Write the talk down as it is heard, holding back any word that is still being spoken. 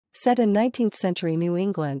Set in 19th century New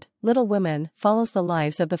England, Little Women follows the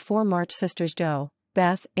lives of the four March sisters Jo,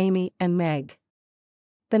 Beth, Amy, and Meg.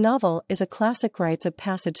 The novel is a classic rites of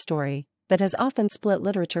passage story that has often split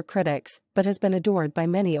literature critics but has been adored by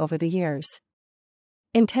many over the years.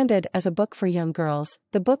 Intended as a book for young girls,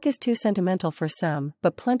 the book is too sentimental for some,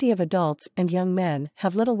 but plenty of adults and young men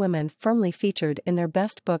have Little Women firmly featured in their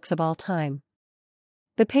best books of all time.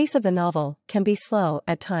 The pace of the novel can be slow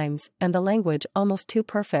at times and the language almost too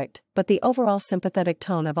perfect, but the overall sympathetic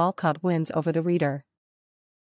tone of Alcott wins over the reader.